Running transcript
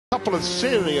couple of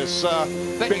serious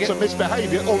bits of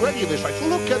misbehaviour already in this race.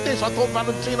 Look at this. I thought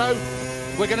Valentino...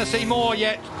 We're going to see more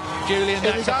yet, Julian,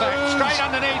 that's a fact. Straight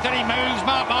underneath and he moves.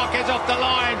 Marc Marquez off the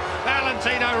line.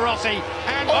 Valentino Rossi.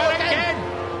 And again.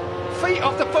 Feet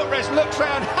off the footrest, looks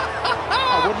round.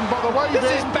 I wouldn't bother waving.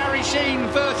 This is Barry Sheen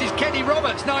versus Kenny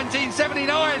Roberts,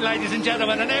 1979, ladies and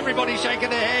gentlemen, and everybody's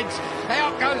shaking their heads.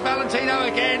 Out goes Valentino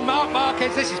again. Marc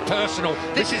Marquez, this is personal.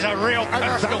 This is a real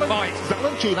personal fight.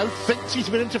 Valentino thinks he's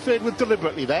been interfered with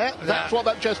deliberately there. That's what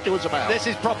that gesture was about. This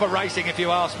is proper racing, if you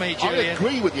ask me, Julian. I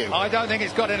agree with you. I don't think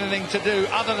it's got anything to do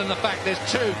other than the fact there's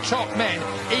two top men,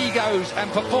 egos and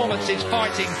performances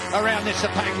fighting around this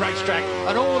Sepang racetrack,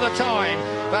 and all the time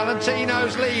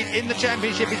Valentino's lead in the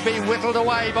championship is being whittled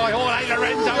away by Jorge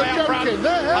Lorenzo out front.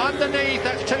 Underneath,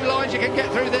 that's two lines you can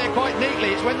get through there quite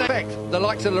neatly. It's when they affect the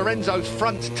likes of Lorenzo's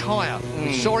front tyre.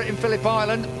 We saw it in Phillip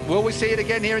Island. Will we see it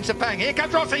again here in Sepang? Here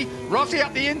comes Rossi. Rossi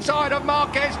up the inside of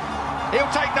Marquez.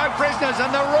 He'll take no prisoners,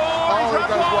 and the roar is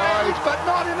run wide, but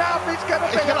not enough. It's going to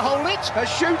be going to hold it. A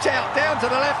shootout down to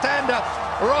the left-hander.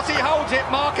 Rossi holds it.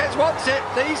 Marquez wants it.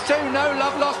 These two, no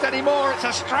love lost anymore. It's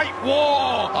a straight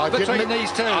war between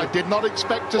these two. I did not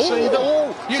expect to see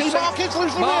them. You see Marquez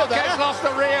lose the rear there. Marquez lost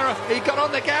the rear. He got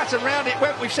on the gas and round it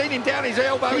went. We've seen him down his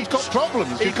elbow. He's got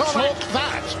problems. You can't knock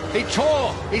that. He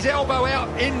tore his elbow out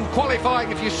in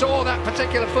qualifying. If you saw that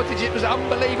particular footage, it was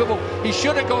unbelievable. He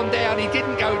should have gone down. He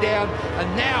didn't go down.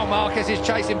 And now Marquez is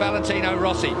chasing Valentino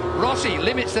Rossi. Rossi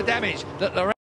limits the damage that Lorenzo